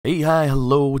Hey, hi,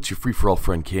 hello, it's your free-for-all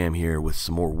friend Cam here with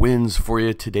some more wins for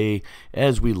you today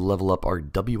as we level up our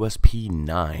WSP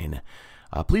 9.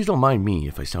 Please don't mind me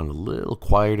if I sound a little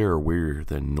quieter or weirder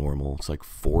than normal. It's like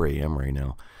 4 a.m. right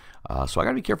now, so I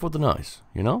gotta be careful with the noise,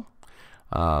 you know?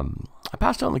 I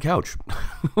passed out on the couch,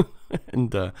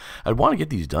 and I'd want to get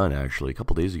these done actually a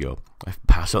couple days ago. I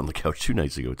passed out on the couch 2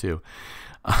 nights ago too.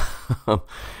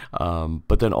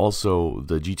 But then also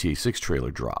the GTA 6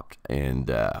 trailer dropped, and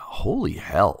holy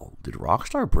hell, did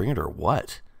Rockstar bring it or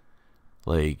what?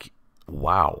 Like,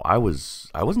 wow, I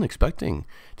wasn't expecting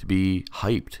to be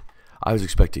hyped. I was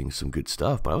expecting some good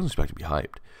stuff, but I wasn't expecting to be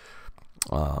hyped.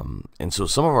 And so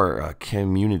some of our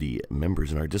community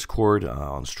members in our Discord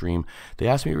on stream, they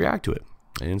asked me to react to it,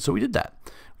 and so we did that.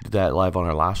 We did that live on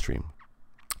our last stream.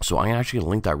 So I'm actually going to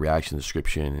link that reaction in the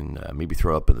description and maybe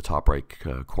throw it up in the top right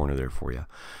corner there for you.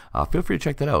 Feel free to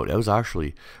check that out. It was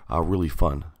actually really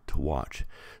fun to watch.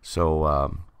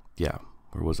 So yeah,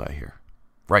 where was I here?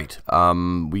 Right.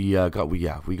 We got.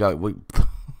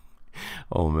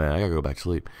 Oh man, I gotta go back to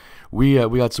sleep. We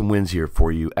got some wins here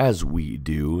for you as we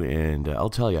do, and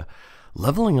I'll tell you,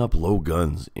 leveling up low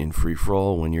guns in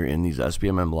free-for-all when you're in these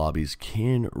SBMM lobbies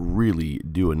can really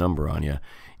do a number on you.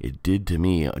 It did to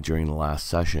me during the last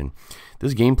session.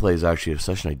 This gameplay is actually a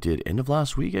session I did end of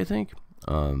last week, I think.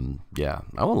 Yeah,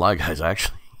 I won't lie, guys.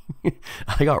 Actually,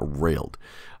 I got railed,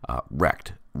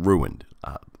 wrecked, ruined,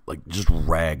 like just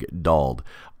rag-dolled.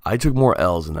 I took more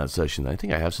L's in that session than I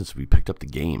think I have since we picked up the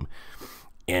game.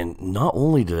 And not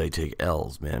only did I take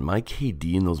L's, man, my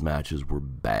KD in those matches were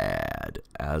bad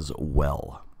as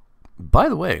well. By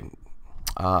the way,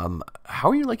 how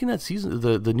are you liking that season,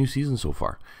 the new season so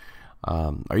far?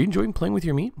 Are you enjoying playing with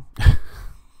your meat? I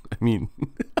mean,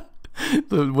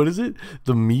 what is it?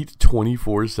 The meat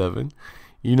 24/7.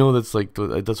 You know, that's like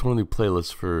that's one of the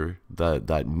playlists for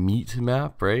that meat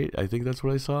map, right? I think that's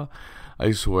what I saw.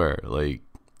 I swear, like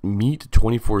meat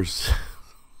 24/7.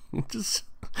 Just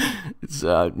it's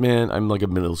man, I'm like a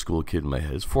middle school kid in my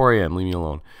head. It's 4 a.m. Leave me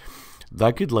alone.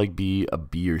 That could like be a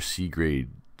B or C grade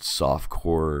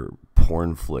softcore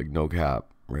porn flick, no cap,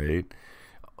 right?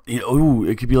 You know, ooh,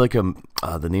 it could be like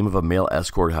the name of a male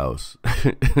escort house.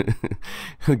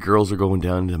 The girls are going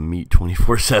down to meet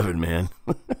 24/7, man.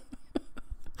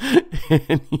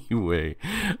 Anyway,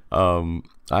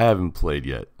 I haven't played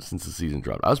yet since the season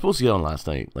dropped. I was supposed to get on last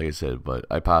night, like I said, but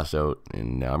I passed out,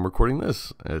 and now I'm recording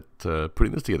this at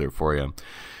putting this together at 4 a.m.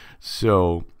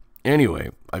 So anyway,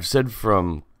 I've said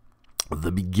from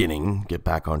the beginning, get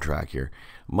back on track here.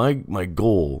 My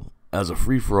goal as a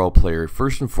free-for-all player,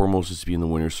 first and foremost, is to be in the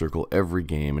winner's circle every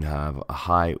game and have a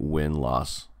high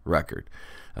win-loss record.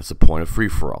 That's the point of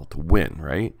free-for-all, to win,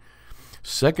 right?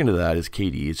 Second to that is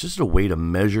KD. It's just a way to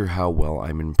measure how well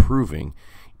I'm improving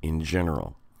in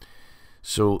general.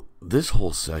 So this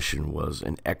whole session was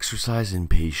an exercise in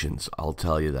patience, I'll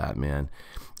tell you that, man.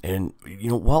 And, you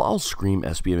know, while I'll scream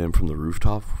SBMM from the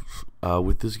rooftop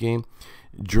with this game,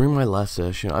 during my last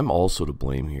session, I'm also to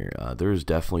blame here. There's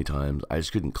definitely times I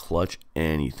just couldn't clutch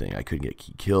anything. I couldn't get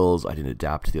key kills. I didn't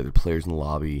adapt to the other players in the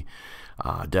lobby.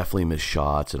 Definitely missed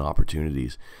shots and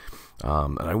opportunities.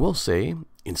 And I will say,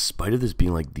 in spite of this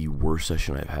being like the worst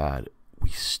session I've had, we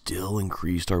still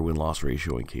increased our win-loss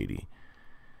ratio in KD.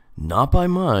 Not by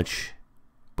much,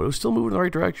 but it was still moving in the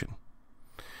right direction.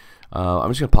 I'm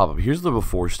just going to pop up. Here's the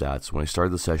before stats when I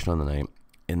started the session on the night,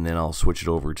 and then I'll switch it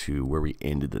over to where we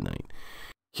ended the night.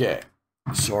 Okay,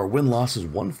 so our win-loss is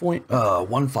 1.15,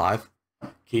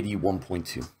 KD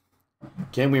 1.2.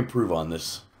 Can we improve on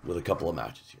this with a couple of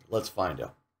matches here? Let's find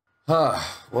out.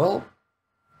 Well,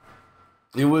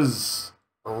 it was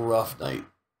a rough night,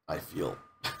 I feel.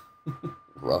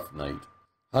 Rough night.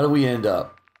 How do we end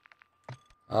up?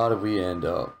 How did we end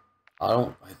up?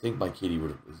 I think my KD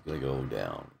is going to go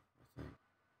down.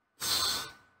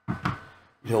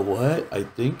 You know what? I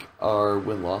think our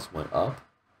win-loss went up.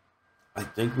 I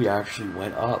think we actually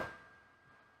went up.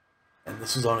 And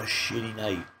this is on a shitty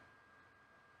night.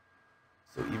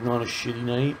 So even on a shitty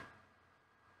night,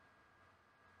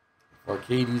 if our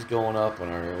KD's going up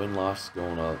and our win-loss is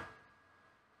going up,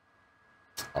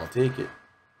 I'll take it.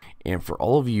 And for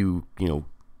all of you, you know,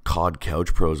 COD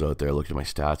couch pros out there looking at my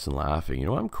stats and laughing, you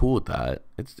know, I'm cool with that.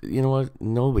 It's, you know what,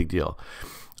 no big deal.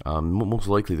 Most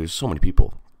likely there's so many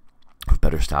people with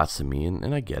better stats than me,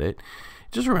 and I get it.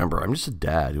 Just remember, I'm just a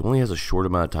dad who only has a short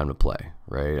amount of time to play,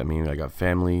 right? I mean, I got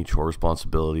family, chore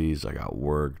responsibilities, I got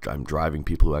work, I'm driving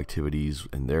people to activities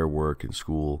and their work and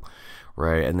school,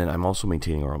 right? And then I'm also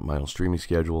maintaining my own streaming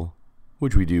schedule,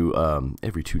 which we do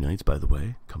every 2 nights, by the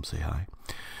way. Come say hi.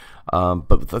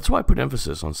 But that's why I put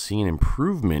emphasis on seeing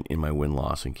improvement in my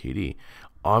win-loss and KD.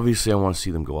 Obviously, I want to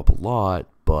see them go up a lot,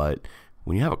 but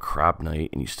when you have a crap night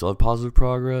and you still have positive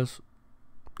progress,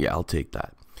 yeah, I'll take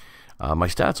that. My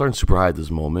stats aren't super high at this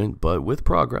moment, but with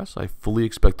progress, I fully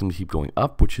expect them to keep going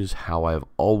up, which is how I've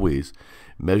always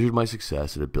measured my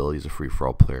success and ability as a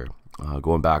free-for-all player,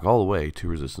 going back all the way to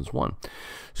Resistance 1.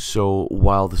 So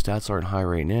while the stats aren't high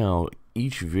right now,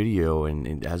 each video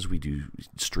and as we do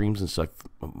streams and stuff,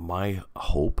 my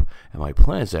hope and my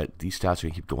plan is that these stats are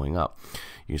going to keep going up.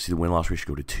 You can see the win-loss ratio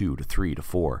go to 2, to 3, to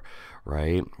 4,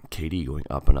 right? KD going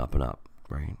up and up and up,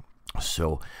 right?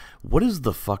 So what is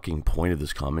the fucking point of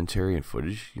this commentary and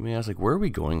footage? You may ask, like, where are we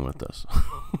going with this?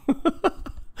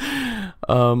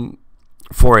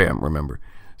 4 a.m., remember.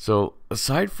 So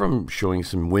aside from showing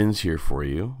some wins here for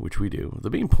you, which we do, the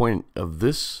main point of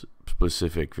this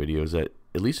specific video is that,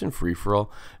 at least in free-for-all,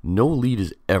 no lead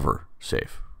is ever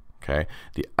safe. Okay,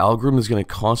 the algorithm is going to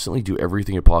constantly do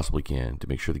everything it possibly can to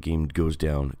make sure the game goes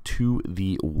down to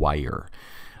the wire.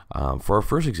 For our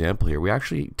first example here, we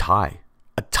actually tie.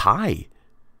 A tie.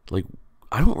 Like,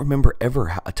 I don't remember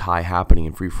ever a tie happening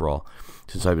in free-for-all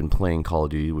since I've been playing Call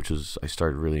of Duty, which is, I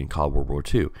started really in COD World War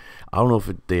II. I don't know if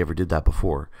they ever did that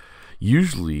before.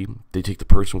 Usually, they take the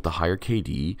person with the higher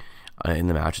KD in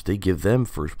the match, they give them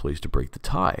first place to break the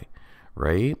tie,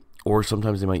 right? Or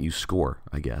sometimes they might use score,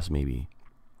 I guess, maybe,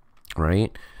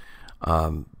 right?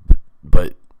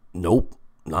 But nope.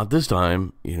 Not this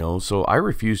time, you know, so I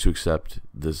refuse to accept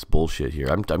this bullshit here.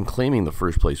 I'm claiming the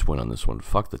first place win on this one.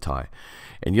 Fuck the tie.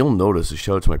 And you'll notice, a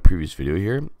shout out to my previous video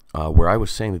here, where I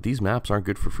was saying that these maps aren't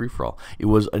good for free-for-all. It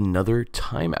was another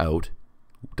timeout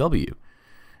W,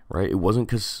 right? It wasn't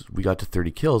because we got to 30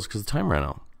 kills because the time ran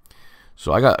out.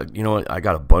 So I got, you know what, I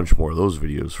got a bunch more of those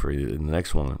videos for you in the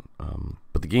next one.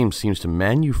 But the game seems to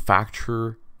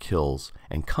manufacture kills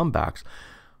and comebacks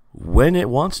when it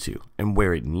wants to and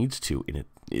where it needs to in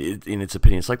its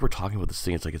opinion. It's like we're talking about this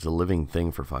thing. It's like it's a living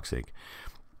thing, for fuck's sake,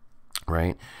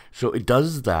 right? So it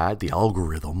does that. The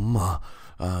algorithm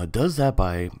does that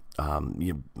by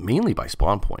mainly by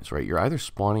spawn points, right? You're either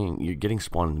getting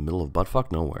spawned in the middle of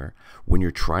buttfuck nowhere when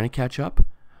you're trying to catch up,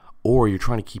 or you're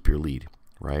trying to keep your lead,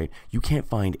 right? You can't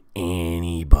find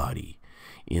anybody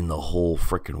in the whole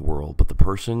frickin' world but the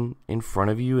person in front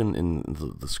of you in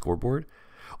the scoreboard,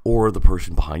 or the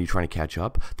person behind you trying to catch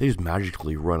up. They just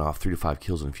magically run off 3 to 5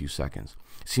 kills in a few seconds.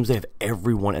 It seems they have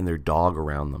everyone and their dog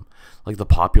around them, like the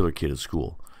popular kid at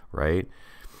school, right?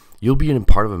 You'll be in a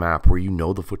part of a map where you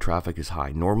know the foot traffic is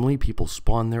high. Normally, people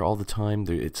spawn there all the time.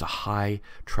 It's a high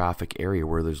traffic area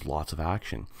where there's lots of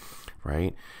action,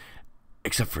 right?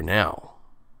 Except for now,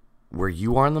 where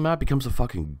you are on the map becomes a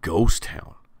fucking ghost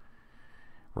town,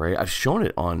 right? I've shown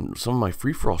it on some of my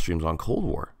free-for-all streams on Cold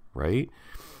War, right?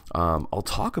 I'll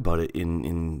talk about it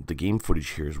in the game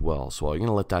footage here as well. So I'm going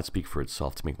to let that speak for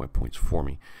itself to make my points for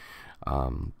me.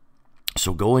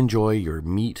 So go enjoy your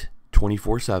meat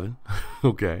 24/7.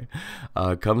 Okay.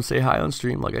 Come say hi on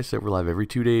stream. Like I said, we're live every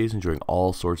 2 days, enjoying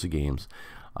all sorts of games.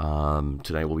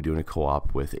 Tonight we'll be doing a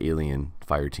co-op with Alien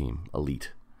Fireteam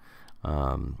Elite.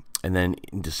 And then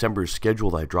in December's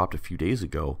schedule that I dropped a few days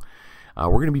ago,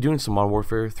 we're going to be doing some Modern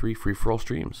Warfare 3 free-for-all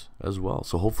streams as well.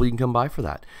 So hopefully you can come by for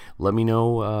that. Let me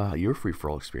know your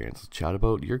free-for-all experience. Let's chat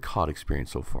about your COD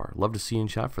experience so far. Love to see you in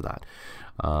chat for that.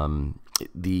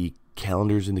 The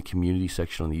calendar's in the community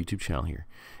section on the YouTube channel here.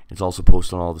 It's also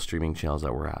posted on all the streaming channels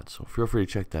that we're at. So feel free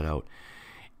to check that out.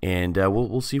 And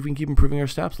we'll see if we can keep improving our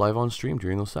stats live on stream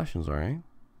during those sessions, all right?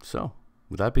 So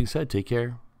with that being said, take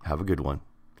care. Have a good one.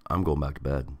 I'm going back to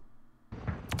bed.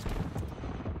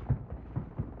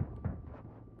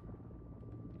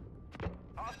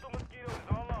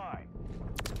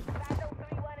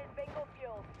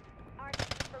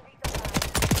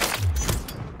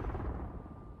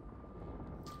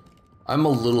 I'm a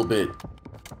little bit...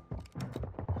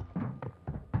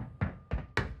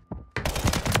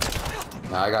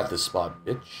 Nah, I got this spot,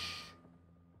 bitch.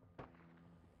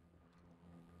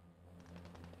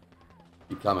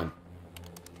 Keep coming.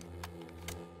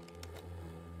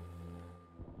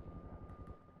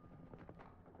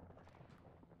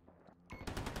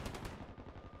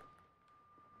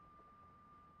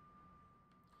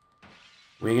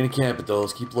 We ain't gonna camp it though,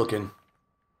 let's keep looking.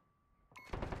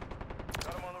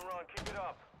 Got him on the run, keep it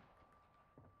up.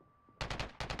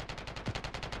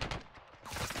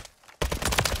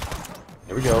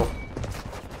 There we go.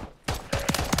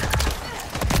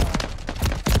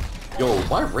 Yo,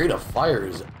 my rate of fire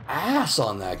is ass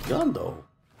on that gun though.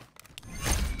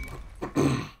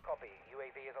 Copy.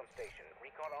 UAV is on station.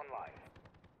 Recon online.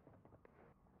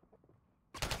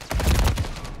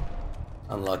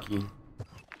 Unlucky.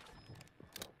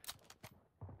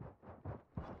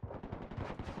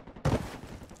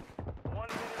 One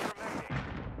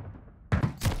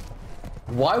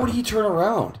Why would he turn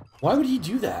around? Why would he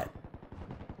do that?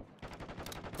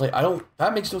 Like, I don't...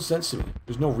 That makes no sense to me.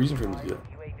 There's no reason for him to do that.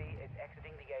 UAV is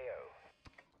exiting the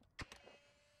AO.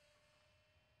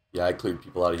 Yeah, I cleared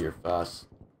people out of here fast.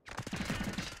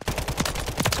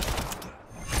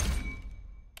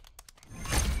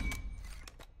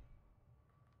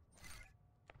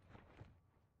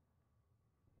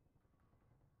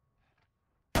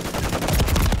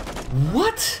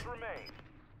 What?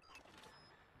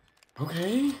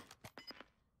 Okay.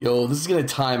 Yo, this is gonna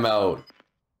time out.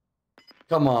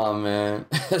 Come on, man.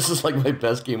 This is like my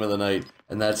best game of the night,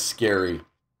 and that's scary.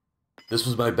 This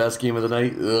was my best game of the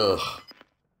night? Ugh.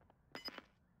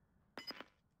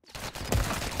 10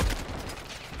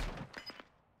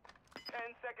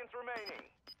 seconds remaining.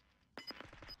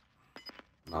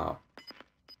 Nah.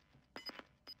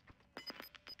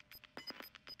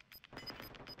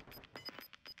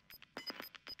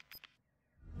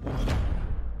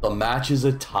 The match is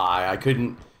a tie. I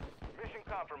couldn't... Mission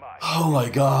compromised. Oh my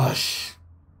gosh.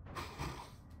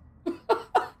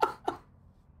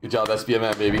 Good job,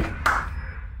 SBMM, baby.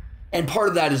 And part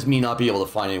of that is me not being able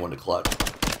to find anyone to clutch.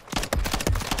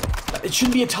 It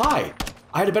shouldn't be a tie.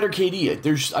 I had a better KD.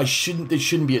 It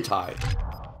shouldn't be a tie.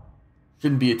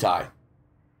 Shouldn't be a tie.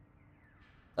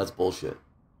 That's bullshit.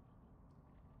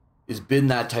 It's been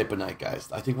that type of night, guys.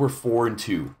 I think we're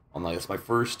 4-2 on that. It's my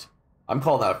first. I'm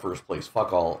calling that first place.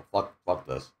 Fuck all. Fuck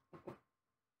this.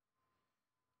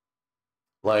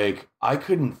 Like, I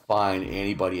couldn't find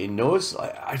anybody. And notice,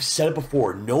 I've said it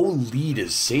before, no lead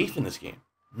is safe in this game.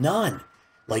 None.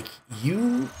 Like,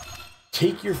 you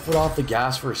take your foot off the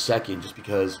gas for a second just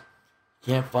because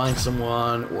you can't find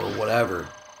someone or whatever.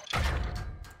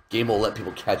 Game will let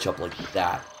people catch up like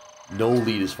that. No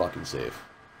lead is fucking safe.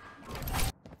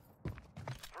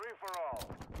 Free for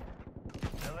all.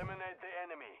 Eliminate the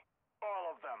enemy.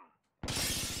 All of them.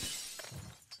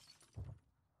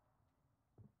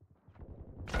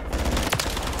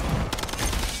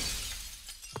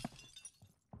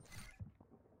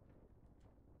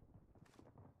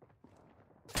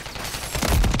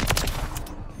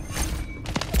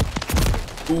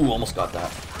 Ooh, almost got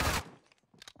that.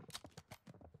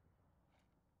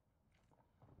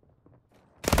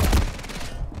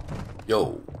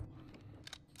 Yo.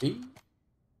 Hey.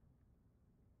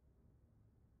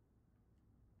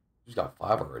 He's got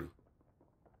 5 already.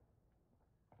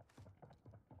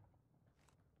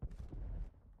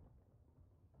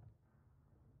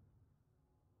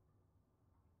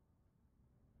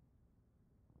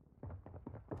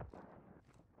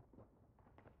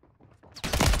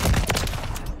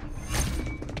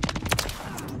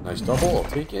 Nice double, I'll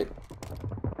take it.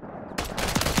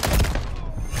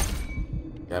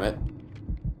 Damn it.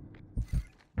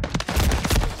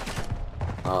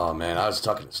 Oh man, I was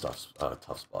stuck in a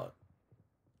tough spot.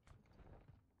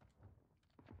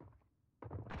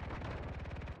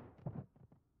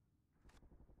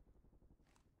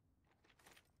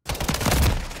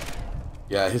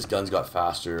 Yeah, his guns got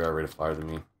faster rate of fire than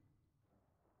me.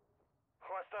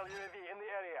 Hostile UAV in the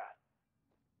area.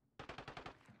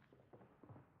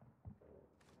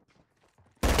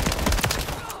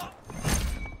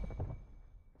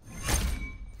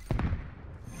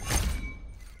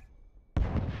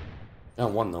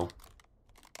 Down one though.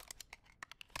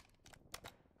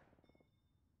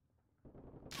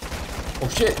 Oh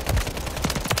shit!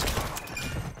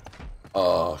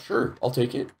 Sure, I'll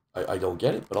take it. I don't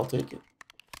get it, but I'll take it.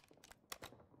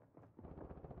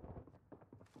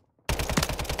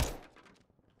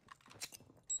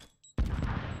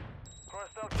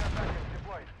 Hostile care package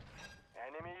deployed.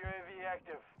 Enemy UAV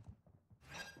active.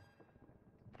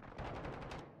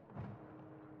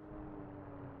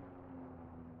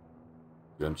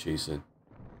 Dude, I'm chasing.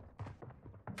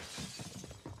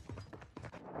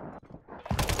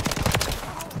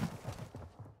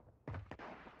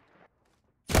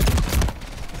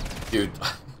 Dude.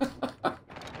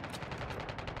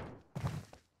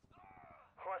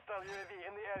 Hostile UAV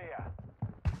in the area.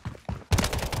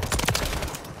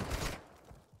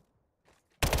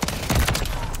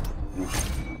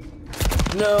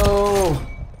 No!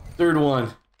 Third one.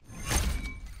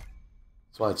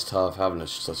 That's why it's tough having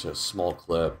such a small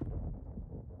clip.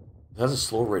 It has a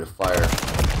slow rate of fire,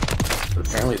 but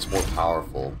apparently it's more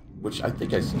powerful, which I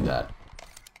think I see that.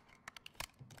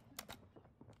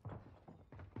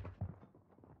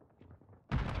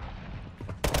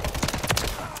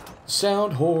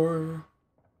 Sound whore.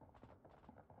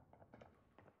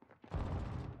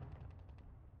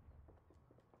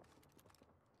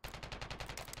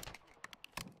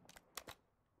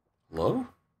 Hello?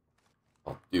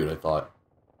 Oh, dude, I thought.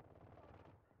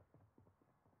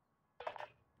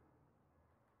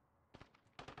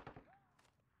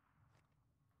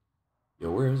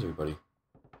 Yo, where is everybody?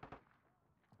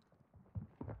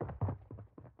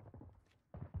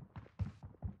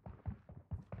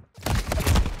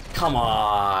 Come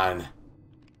on!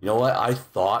 You know what? I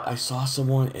thought I saw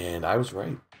someone, and I was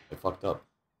right. I fucked up.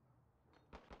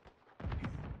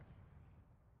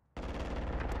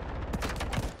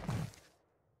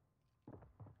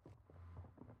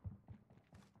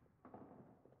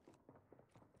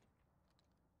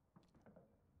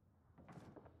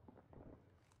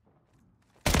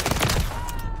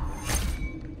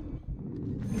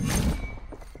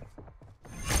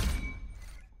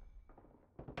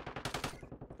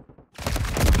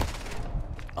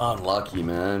 Unlucky,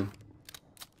 man.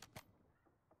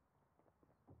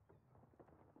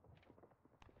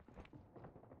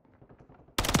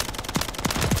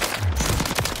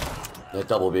 That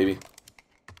double, baby.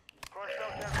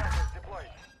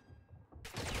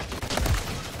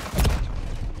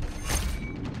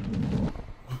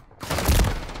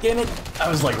 Damn it! I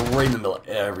was like right in the middle of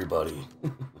everybody.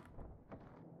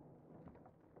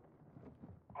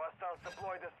 Hostiles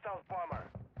deploy the stealth bomber.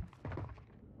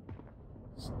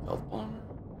 Stealth bomber?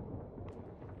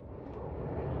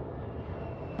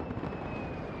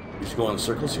 You should go in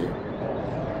circles here.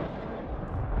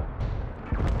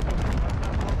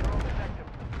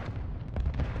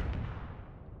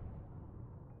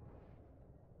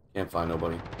 Can't find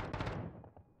nobody.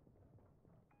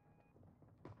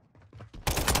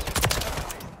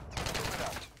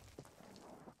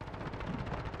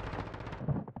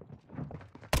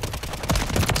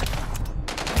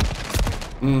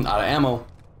 Out of ammo.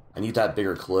 I need that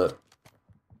bigger clip.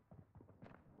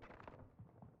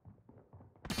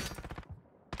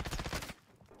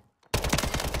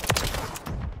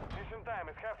 Mission time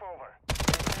is half over.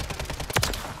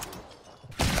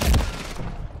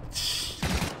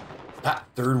 That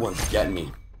third one's getting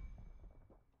me.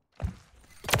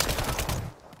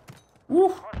 Woo!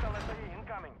 Hostile SAE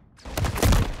incoming.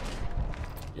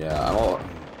 Yeah, I'm all...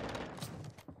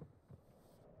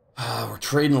 we're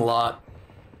trading a lot.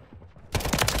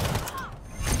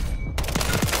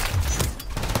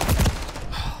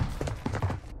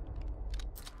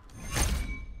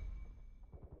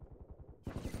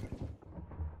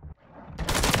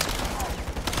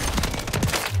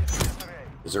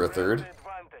 Is there a third?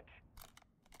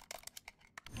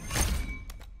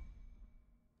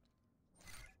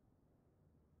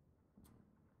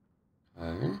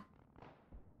 Okay.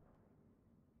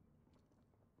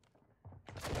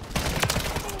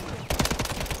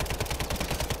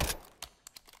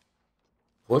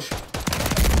 Push.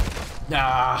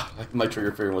 Nah, my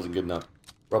trigger finger wasn't good enough.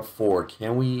 We're up 4.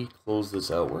 Can we close this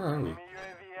out? Where are we? UAV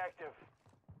active.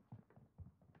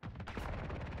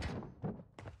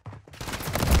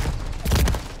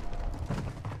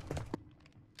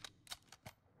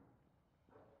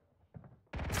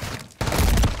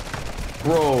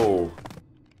 Bro.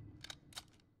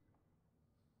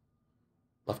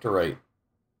 Left or right?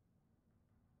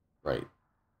 Right.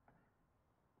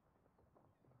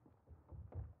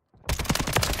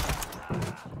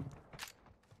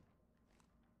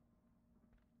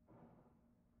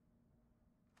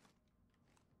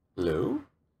 Hello?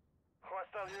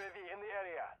 Hostile UAV in the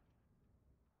area.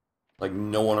 Like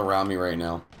no one around me right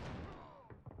now.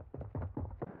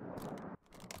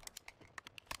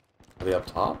 Are they up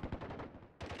top?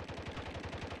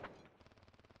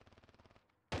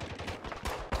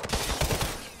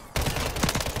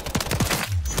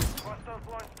 Hostiles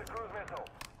launched the cruise missile.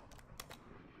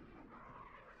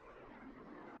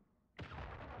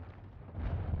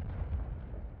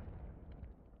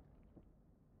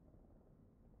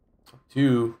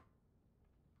 Two.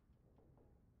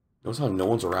 Notice how no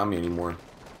one's around me anymore.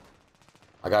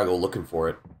 I gotta go looking for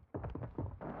it.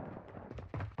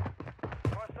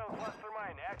 Hostile cluster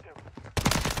mine active.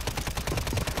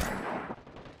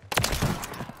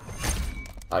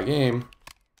 High game.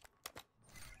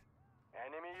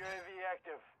 Enemy UAV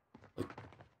active.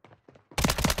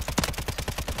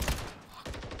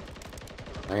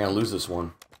 I'm gonna lose this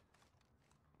one.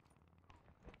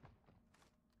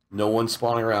 No one's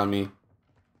spawning around me.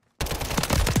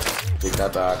 Take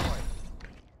that back.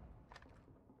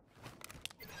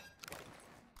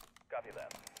 Copy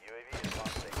that. UAV is on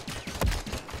station.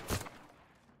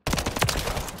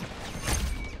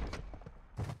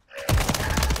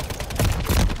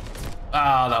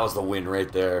 Ah, that was the win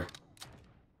right there.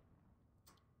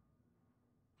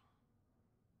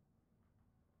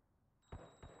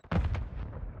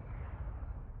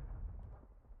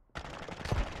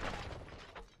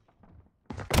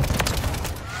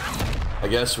 I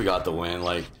guess we got the win.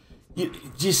 Like, do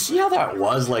you see how that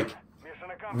was? Like, Mission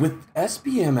accomplished. with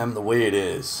SBMM the way it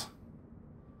is,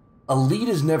 a lead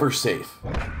is never safe.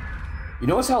 You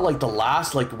notice how like the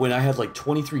last, like when I had like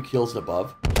 23 kills and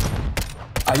above,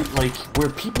 I like where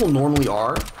people normally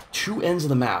are, two ends of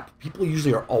the map, people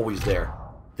usually are always there.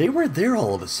 They were there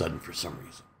all of a sudden for some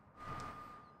reason.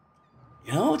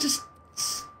 You know, just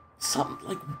something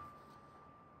like,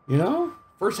 you know,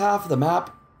 first half of the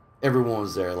map, everyone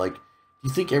was there. Like, do you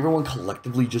think everyone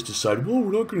collectively just decided, well,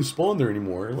 we're not going to spawn there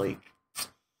anymore? Like,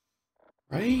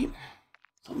 right?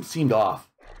 Something seemed off.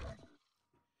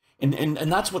 And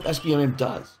that's what SBMM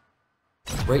does,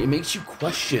 right? It makes you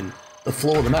question the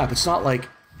flow of the map. It's not like,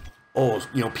 oh,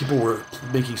 you know, people were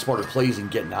making smarter plays and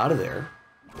getting out of there,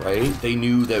 right? They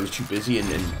knew that it was too busy and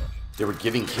they were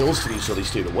giving kills to me, so they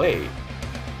stayed away.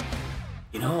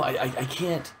 You know, I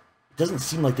can't, it doesn't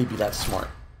seem like they'd be that smart.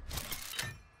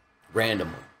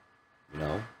 Randomly, you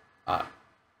know? That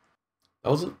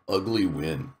was an ugly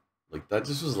win. Like, that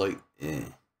just was like, eh.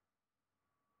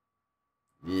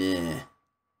 Yeah.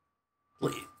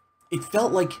 Like, it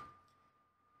felt like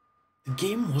the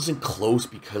game wasn't close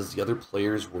because the other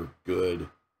players were good.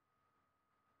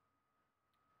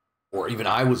 Or even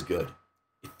I was good.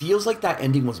 It feels like that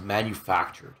ending was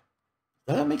manufactured.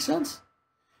 Does that make sense?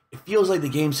 It feels like the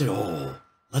game said, oh,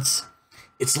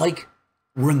 it's like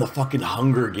we're in the fucking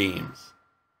Hunger Games.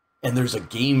 And there's a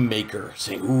game maker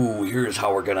saying, ooh, here's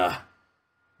how we're gonna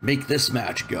make this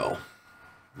match go.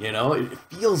 You know, it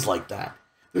feels like that.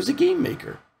 There's a game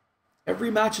maker.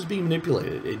 Every match is being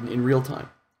manipulated in real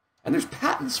time. And there's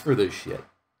patents for this shit.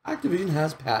 Activision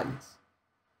has patents.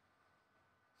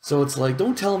 So it's like,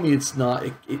 don't tell me it's not,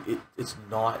 it's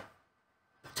not,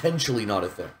 potentially not a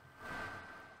thing.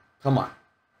 Come on.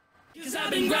 'Cause I've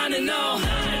been grinding all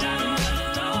night.